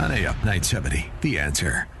 8 on AM 970. The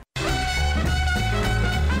Answer.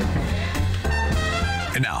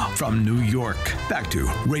 And now, from New York, back to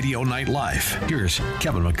Radio Night Live. Here's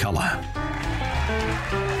Kevin McCullough.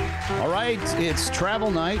 All right, it's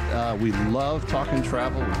travel night. We love talking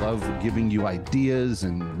travel. We love giving you ideas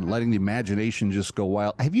and letting the imagination just go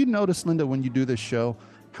wild. Have you noticed, Linda, when you do this show,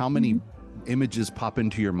 how many images pop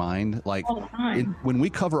into your mind? Like when we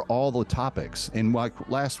cover all the topics, and like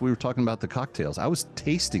last we were talking about the cocktails, I was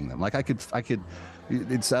tasting them. Like I could.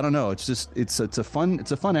 It's I don't know. It's just it's a fun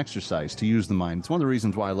exercise to use the mind. It's one of the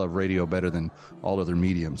reasons why I love radio better than all other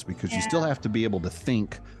mediums, because you still have to be able to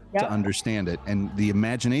think to understand it, and the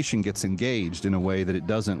imagination gets engaged in a way that it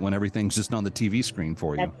doesn't when everything's just on the TV screen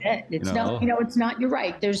for you. That's it. It's it's not. You're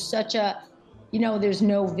right. There's such a, there's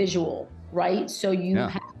no visual, right? So you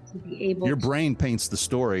have to be able. Your brain paints the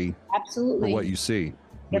story. Absolutely. For what you see.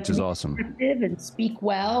 Which is awesome. And speak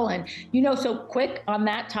well. And, so quick on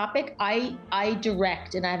that topic, I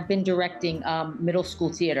direct, and I've been directing middle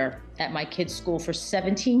school theater at my kids' school for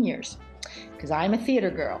 17 years because I'm a theater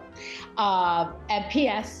girl. At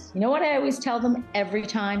PS, you know what I always tell them every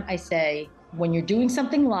time? I say, when you're doing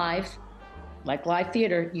something live, like live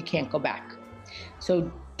theater, you can't go back. So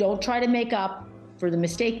don't try to make up for the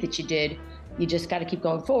mistake that you did. You just got to keep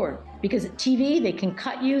going forward, because at TV, they can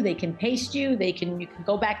cut you, they can paste you, you can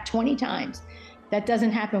go back 20 times. That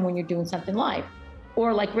doesn't happen when you're doing something live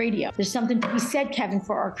or like radio. There's something to be said, Kevin,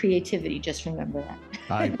 for our creativity. Just remember that.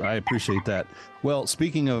 I appreciate that. Well,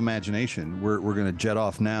 speaking of imagination, we're going to jet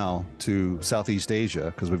off now to Southeast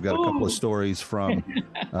Asia because we've got a couple of stories from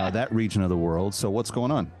that region of the world. So what's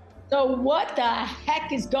going on? So what the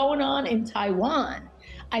heck is going on in Taiwan?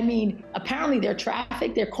 I mean, apparently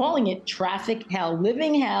they're calling it traffic hell,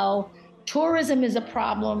 living hell. Tourism is a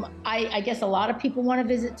problem. I guess a lot of people want to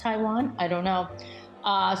visit Taiwan. I don't know.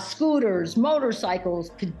 Scooters,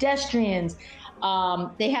 motorcycles, pedestrians.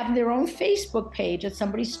 They have their own Facebook page that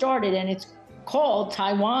somebody started, and it's called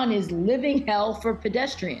Taiwan is Living Hell for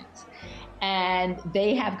Pedestrians. And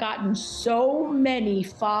they have gotten so many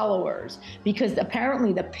followers because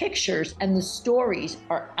apparently the pictures and the stories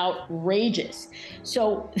are outrageous.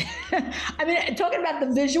 So, I mean, talking about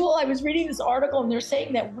the visual, I was reading this article and they're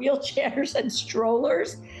saying that wheelchairs and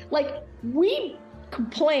strollers, like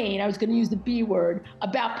complain, I was going to use the B word,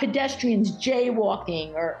 about pedestrians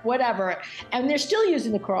jaywalking or whatever, and they're still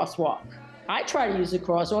using the crosswalk. I try to use the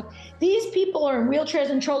crosswalk. These people are in wheelchairs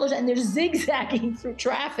and strollers, and they're zigzagging through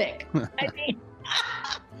traffic. I mean,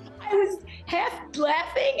 I was half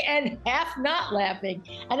laughing and half not laughing.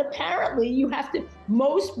 And apparently you have to,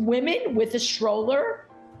 most women with a stroller,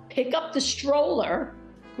 pick up the stroller,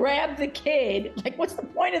 grab the kid, like what's the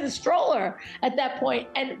point of the stroller at that point,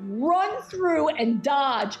 and run through and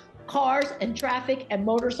dodge cars and traffic and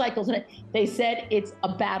motorcycles. And they said it's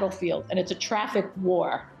a battlefield and it's a traffic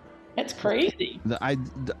war. That's crazy.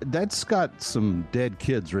 That's got some dead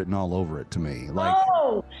kids written all over it to me. Like,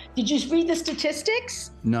 oh, did you read the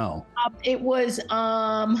statistics? No. It was,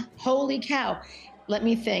 holy cow. Let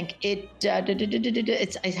me think. I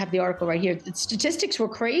have the article right here. The statistics were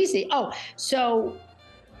crazy. Oh, so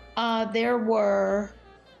there were,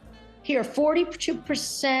 here,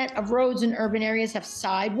 42% of roads in urban areas have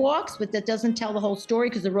sidewalks, but that doesn't tell the whole story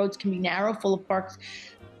because the roads can be narrow, full of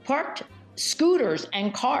parked scooters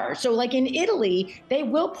and cars. So like in Italy, they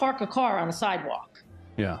will park a car on a sidewalk.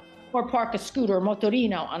 Yeah. Or park a scooter, a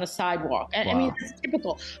motorino, on a sidewalk. Wow. I mean, that's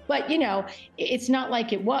typical. But, you know, it's not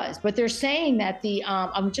like it was. But they're saying that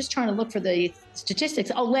I'm just trying to look for the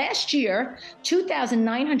statistics. Oh, last year,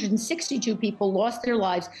 2,962 people lost their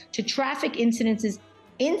lives to traffic incidents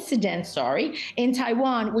in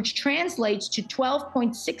Taiwan, which translates to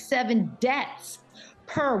 12.67 deaths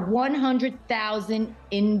per 100,000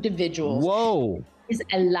 individuals. Whoa. Is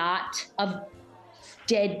a lot of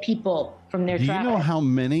dead people from their traffic. Do you know how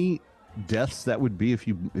many deaths that would be if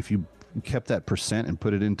you kept that percent and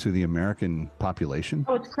put it into the American population?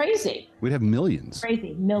 Oh, it's crazy. We'd have millions.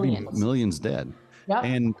 Crazy. Millions. Millions dead. Yep.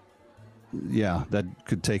 And yeah, that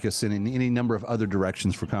could take us in any number of other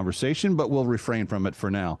directions for conversation, but we'll refrain from it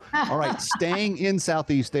for now. All right, staying in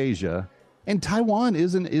Southeast Asia. And Taiwan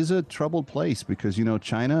is a troubled place because, you know,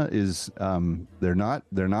 China is they're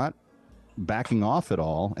not backing off at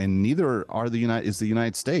all, and neither are the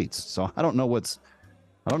United States. So I don't know what's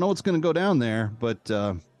going to go down there, but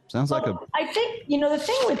sounds like I think, you know, the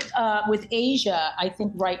thing with Asia, I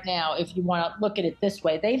think right now, if you want to look at it this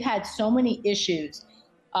way, they've had so many issues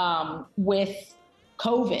with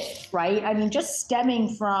COVID, right? I mean, just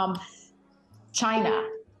stemming from China.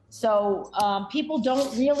 So people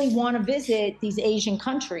don't really want to visit these Asian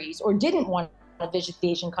countries, or didn't want to visit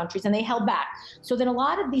the Asian countries, and they held back. So then a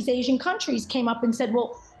lot of these Asian countries came up and said,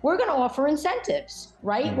 well, we're going to offer incentives,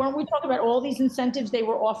 right? Mm-hmm. Weren't we talking about all these incentives they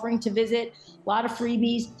were offering to visit? A lot of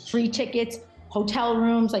freebies, free tickets, hotel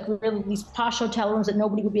rooms, like really these posh hotel rooms that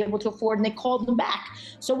nobody would be able to afford, and they called them back.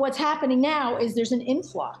 So what's happening now is there's an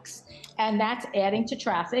influx, and that's adding to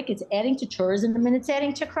traffic, it's adding to tourism, and it's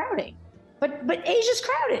adding to crowding. But Asia's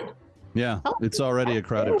crowded. Yeah, it's already a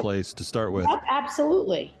crowded place to start with.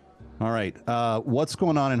 Absolutely. All right. What's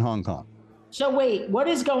going on in Hong Kong? So wait, what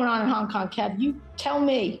is going on in Hong Kong, Kev? You tell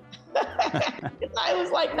me. I was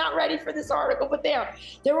like not ready for this article, but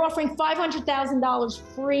they're offering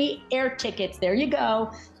 $500,000 free air tickets. There you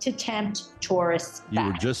go, to tempt tourists back.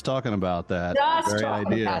 You were just talking about that. Just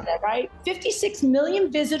talking about that, right? 56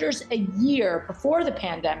 million visitors a year before the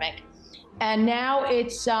pandemic. And now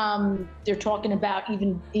it's they're talking about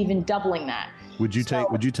even doubling that. Would you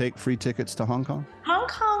take free tickets to Hong Kong? Hong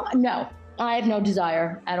Kong? No, I have no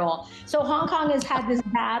desire at all. So Hong Kong has had this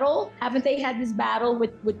battle. Haven't they had this battle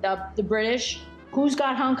with the British? Who's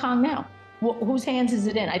got Hong Kong now? Whose hands is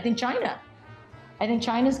it in? I think China. I think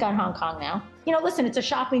China's got Hong Kong now. You know, listen, it's a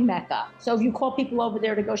shopping mecca. So if you call people over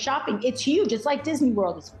there to go shopping, it's huge. It's like Disney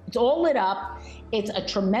World. It's all lit up. It's a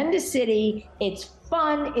tremendous city. It's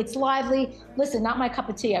fun. It's lively. Listen, not my cup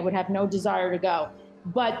of tea. I would have no desire to go.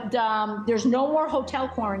 But there's no more hotel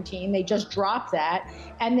quarantine. They just dropped that.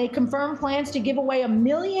 And they confirmed plans to give away 1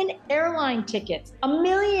 million airline tickets. 1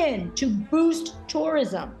 million to boost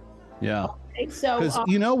tourism. Yeah. So, because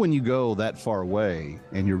you know, when you go that far away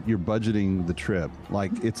and you're budgeting the trip,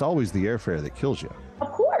 like it's always the airfare that kills you.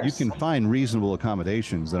 Of course. You can find reasonable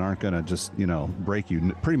accommodations that aren't going to just, you know, break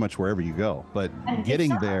you pretty much wherever you go. But getting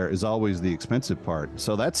there is always the expensive part.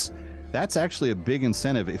 So that's actually a big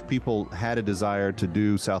incentive if people had a desire to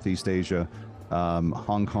do Southeast Asia,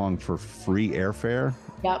 Hong Kong for free airfare.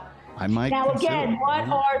 Yep. I might. Now again, what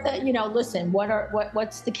are the, you know, listen,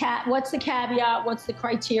 what's the caveat? What's the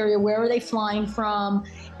criteria? Where are they flying from?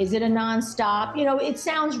 Is it a nonstop? You know, it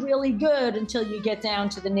sounds really good until you get down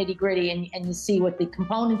to the nitty gritty and you see what the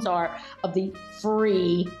components are of the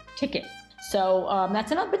free ticket. So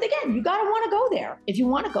that's enough. But again, you gotta want to go there. If you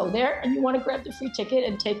want to go there and you want to grab the free ticket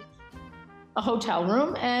and take a hotel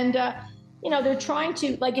room, and you know, they're trying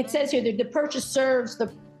to, like it says here, the purchase serves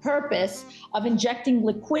the purpose of injecting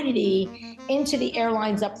liquidity into the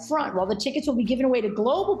airlines up front. Well, the tickets will be given away to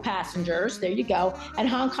global passengers, there you go, and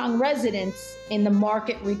Hong Kong residents in the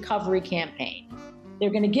market recovery campaign. They're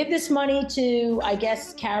going to give this money to, I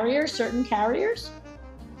guess, carriers, certain carriers,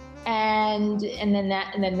 and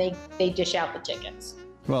then they dish out the tickets.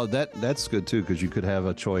 Well, that's good too, because you could have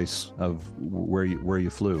a choice of where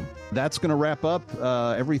you flew. That's going to wrap up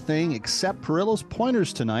everything except Perillo's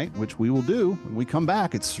Pointers tonight, which we will do when we come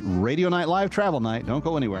back. It's Radio Night Live Travel Night. Don't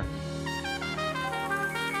go anywhere.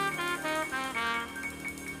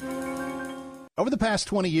 Over the past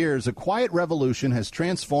 20 years, a quiet revolution has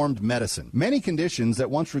transformed medicine. Many conditions that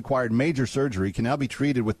once required major surgery can now be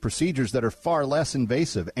treated with procedures that are far less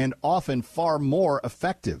invasive and often far more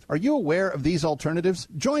effective. Are you aware of these alternatives?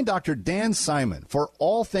 Join Dr. Dan Simon for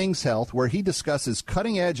All Things Health, where he discusses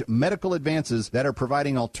cutting-edge medical advances that are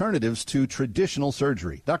providing alternatives to traditional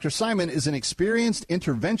surgery. Dr. Simon is an experienced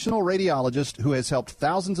interventional radiologist who has helped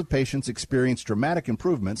thousands of patients experience dramatic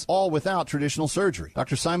improvements, all without traditional surgery.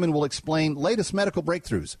 Dr. Simon will explain latest medical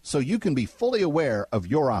breakthroughs so you can be fully aware of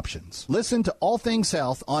your options. Listen to All Things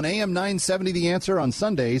Health on AM 970 The Answer on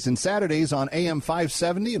Sundays and Saturdays on AM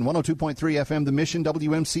 570 and 102.3 FM The Mission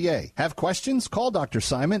WMCA. Have questions? Call Dr.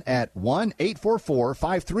 Simon at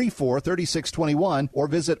 1-844-534-3621 or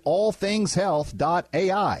visit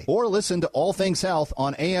allthingshealth.ai or listen to All Things Health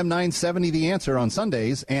on AM 970 The Answer on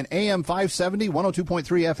Sundays and AM 570 102.3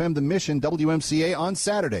 FM The Mission WMCA on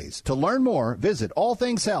Saturdays. To learn more, visit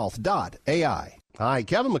allthingshealth.ai. Hi,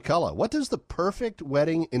 Kevin McCullough. What does the perfect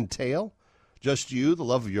wedding entail? Just you, the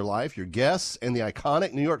love of your life, your guests, and the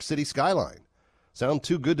iconic New York City skyline. Sound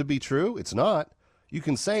too good to be true? It's not. You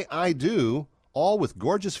can say I do, all with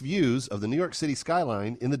gorgeous views of the New York City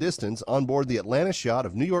skyline in the distance on board the Atlantis yacht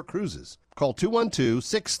of New York Cruises. Call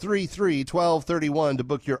 212-633-1231 to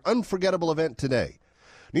book your unforgettable event today.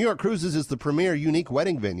 New York Cruises is the premier unique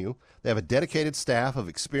wedding venue. They have a dedicated staff of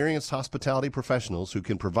experienced hospitality professionals who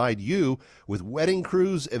can provide you with wedding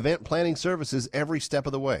cruise event planning services every step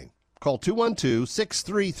of the way. Call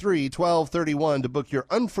 212-633-1231 to book your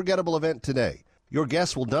unforgettable event today. Your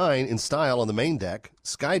guests will dine in style on the main deck,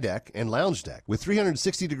 sky deck, and lounge deck with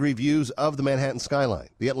 360-degree views of the Manhattan skyline.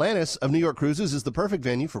 The Atlantis of New York Cruises is the perfect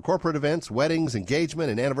venue for corporate events, weddings,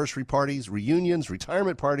 engagement and anniversary parties, reunions,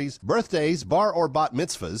 retirement parties, birthdays, bar or bat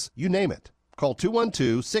mitzvahs, you name it. Call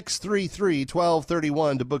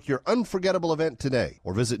 212-633-1231 to book your unforgettable event today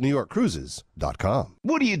or visit NewYorkCruises.com.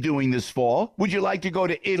 What are you doing this fall? Would you like to go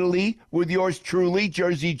to Italy with yours truly,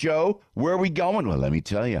 Jersey Joe? Where are we going? Well, let me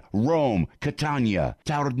tell you. Rome, Catania,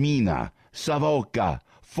 Taormina, Savoca,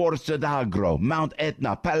 Forza d'Agro, Mount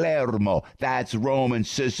Etna, Palermo. That's Rome and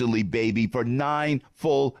Sicily, baby, for 9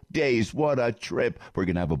 full days. What a trip. We're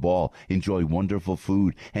going to have a ball, enjoy wonderful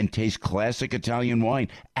food, and taste classic Italian wine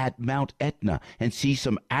at Mount Etna and see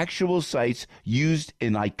some actual sites used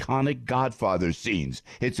in iconic Godfather scenes.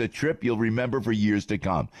 It's a trip you'll remember for years to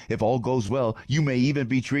come. If all goes well, you may even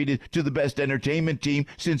be treated to the best entertainment team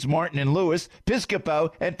since Martin and Lewis,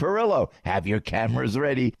 Piscopo, and Perillo. Have your cameras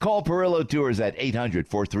ready. Call Perillo Tours at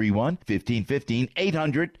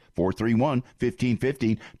 800-431-1515,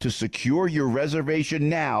 800-431-1515 to secure your reservation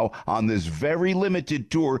now on this very limited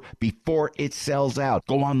tour before it sells out.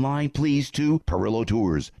 Go online, please, to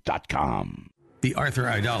PerilloTours.com. The Arthur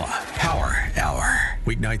Aidala Power Hour.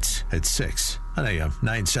 Weeknights at 6 on AM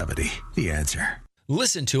 970. The Answer.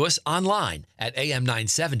 Listen to us online at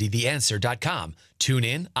am970theanswer.com. Tune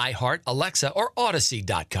in, iHeart, Alexa, or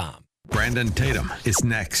Odyssey.com. Brandon Tatum is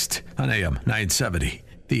next on AM 970.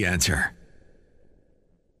 The Answer.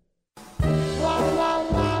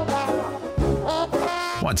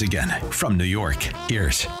 Once again, from New York,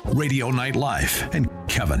 here's Radio Night Live and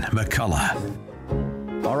Kevin McCullough.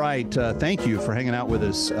 All right, thank you for hanging out with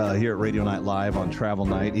us here at Radio Night Live on Travel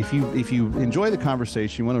Night. If you enjoy the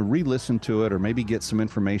conversation, you want to re-listen to it or maybe get some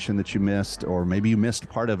information that you missed, or maybe you missed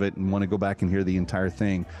part of it and want to go back and hear the entire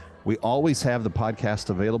thing, we always have the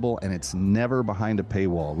podcast available, and it's never behind a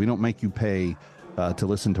paywall. We don't make you pay to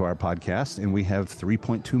listen to our podcast, and we have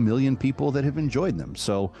 3.2 million people that have enjoyed them.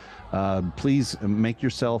 So please make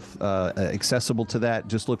yourself accessible to that.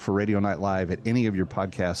 Just look for Radio Night Live at any of your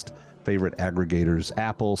podcast favorite aggregators.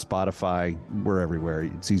 Apple, Spotify, we're everywhere.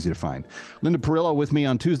 It's easy to find. Linda Perillo with me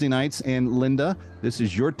on Tuesday nights. And Linda, this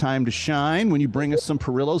is your time to shine when you bring us some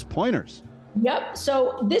Perillo's Pointers. Yep.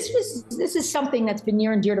 So this is something that's been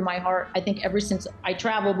near and dear to my heart, I think, ever since I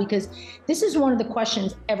travel, because this is one of the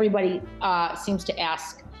questions everybody seems to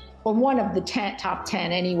ask, or one of the top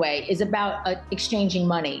 10 anyway, is about exchanging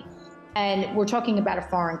money. And we're talking about a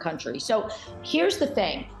foreign country. So here's the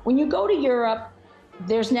thing. When you go to Europe,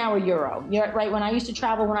 there's now a euro. Right? When I used to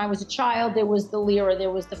travel when I was a child, there was the lira,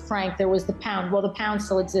 there was the franc, there was the pound. Well, the pound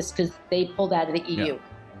still exists because they pulled out of the EU. Yeah.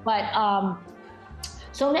 But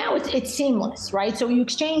so now it's seamless, right? So you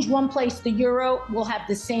exchange one place, the euro will have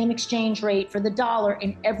the same exchange rate for the dollar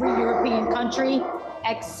in every European country,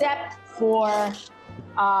 except for,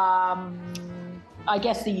 I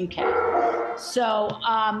guess, the UK. So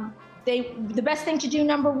the best thing to do,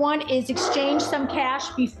 number one, is exchange some cash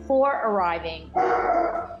before arriving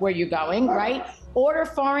where you're going, right? Order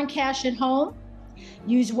foreign cash at home.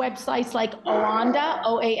 Use websites like Oanda,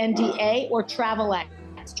 O-A-N-D-A, or TravelX.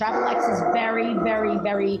 TravelX is very, very,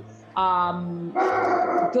 very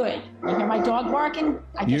good. You hear my dog barking?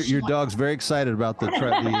 Your dog's very excited about the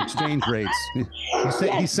exchange rates.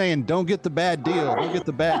 He's saying, don't get the bad deal. Don't get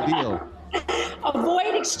the bad deal.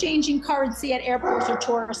 Avoid exchanging currency at airports or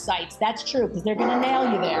tourist sites. That's true, because they're going to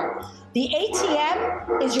nail you there. The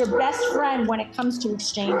ATM is your best friend when it comes to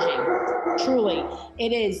exchanging. Truly,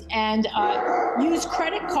 it is. And use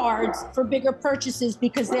credit cards for bigger purchases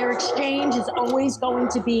because their exchange is always going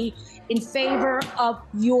to be in favor of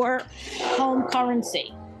your home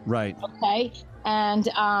currency. Right. Okay. And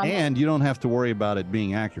you don't have to worry about it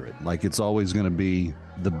being accurate. Like, it's always going to be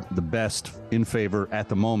the best in favor at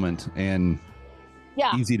the moment, and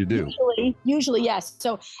easy to do. Usually, yes.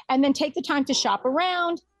 So, and then take the time to shop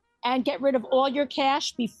around and get rid of all your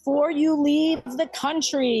cash before you leave the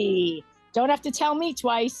country. Don't have to tell me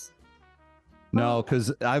twice. No,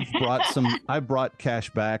 because I brought cash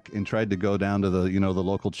back and tried to go down to the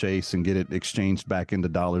local Chase and get it exchanged back into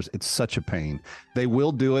dollars. It's such a pain. They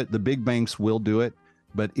will do it. The big banks will do it,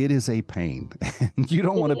 but it is a pain. You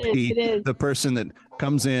don't want to be the person that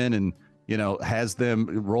comes in and, has them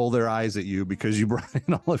roll their eyes at you because you brought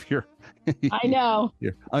in all of your, I know,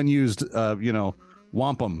 your unused,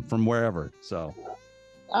 wampum from wherever. So,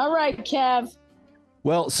 all right, Kev.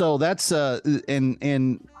 Well, so that's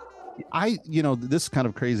and I, this kind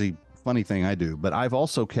of crazy, funny thing I do, but I've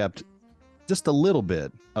also kept just a little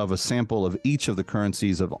bit of a sample of each of the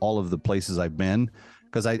currencies of all of the places I've been,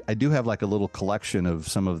 because I do have like a little collection of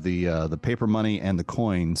some of the paper money and the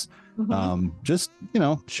coins. Mm-hmm. Just,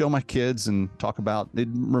 show my kids and talk about, it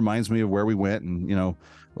reminds me of where we went and,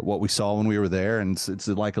 what we saw when we were there. And it's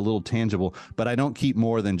like a little tangible, but I don't keep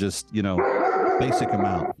more than just, basic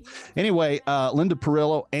amount. Anyway, Linda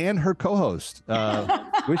Perillo and her co-host,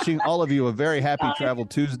 wishing all of you a very happy Travel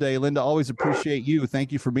Tuesday. Linda, always appreciate you.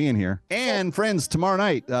 Thank you for being here. And friends, tomorrow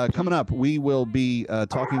night, coming up, we will be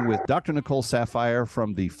talking with Dr. Nicole Sapphire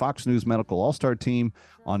from the Fox News Medical All-Star Team.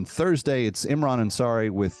 On Thursday, it's Imran Ansari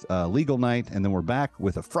with Legal Night, and then we're back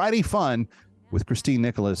with a Friday Fun with Christine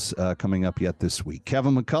Nicholas coming up yet this week.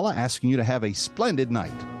 Kevin McCullough asking you to have a splendid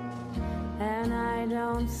night. And I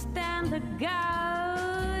don't stand the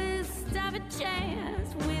ghost of a chance.